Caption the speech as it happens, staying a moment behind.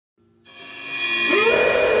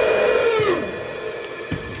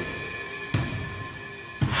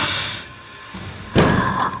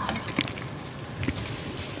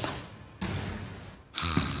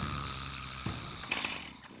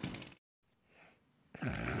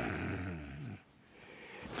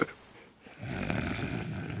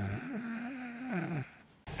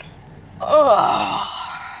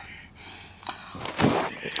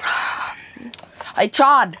Hey,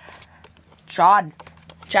 Chad. Chad,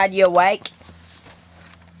 you awake?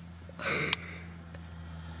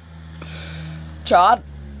 Chad?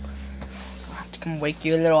 I have to come wake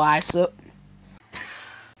your little ass up.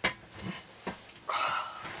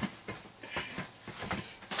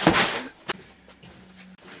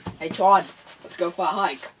 Hey, Chad, let's go for a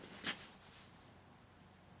hike.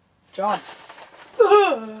 Chad.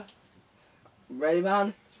 Ready,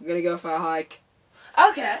 man? We're gonna go for a hike.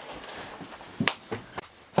 Okay.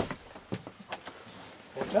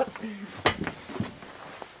 Watch up.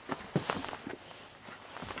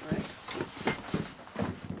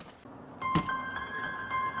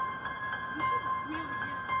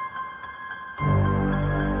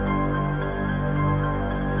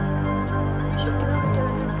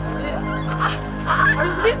 I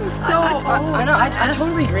was getting so old. I know, I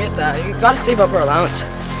totally agree with that. You gotta save up our allowance.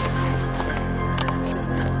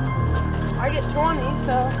 I get 20,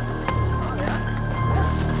 so.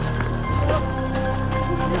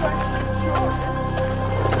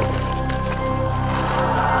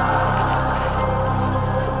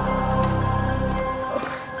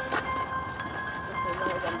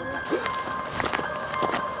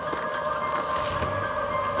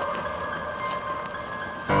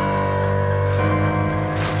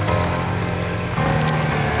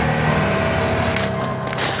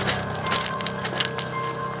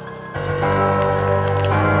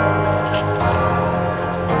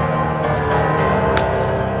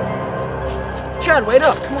 Chad, wait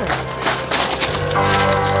up, come on.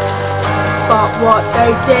 But what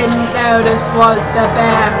they didn't notice was the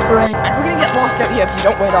bear print. We're gonna get lost out here if you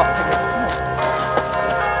don't wait up.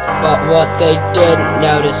 But what they didn't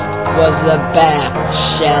notice was the bear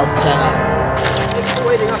shelter. Thanks for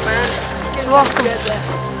waiting up, man. It's getting Welcome. together.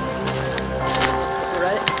 You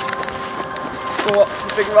ready? Go up to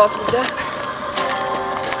the big rock in there.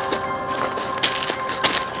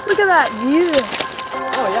 Look at that view.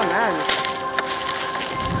 Oh yeah, man.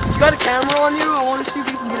 You got a camera on you? I want to see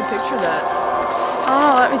if you can get a picture of that.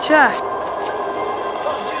 Oh, let me check.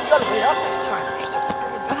 Oh, dude, you gotta wait up next time. You're so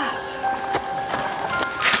fucking fast.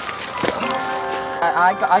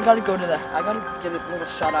 I gotta go to the. I gotta get a little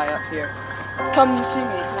shut eye up here. Come see me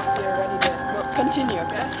once you're ready to. No, continue,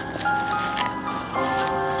 okay?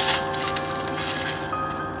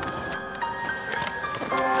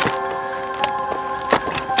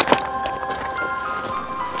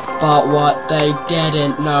 But what they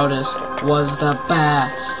didn't notice was the bear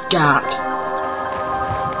scat.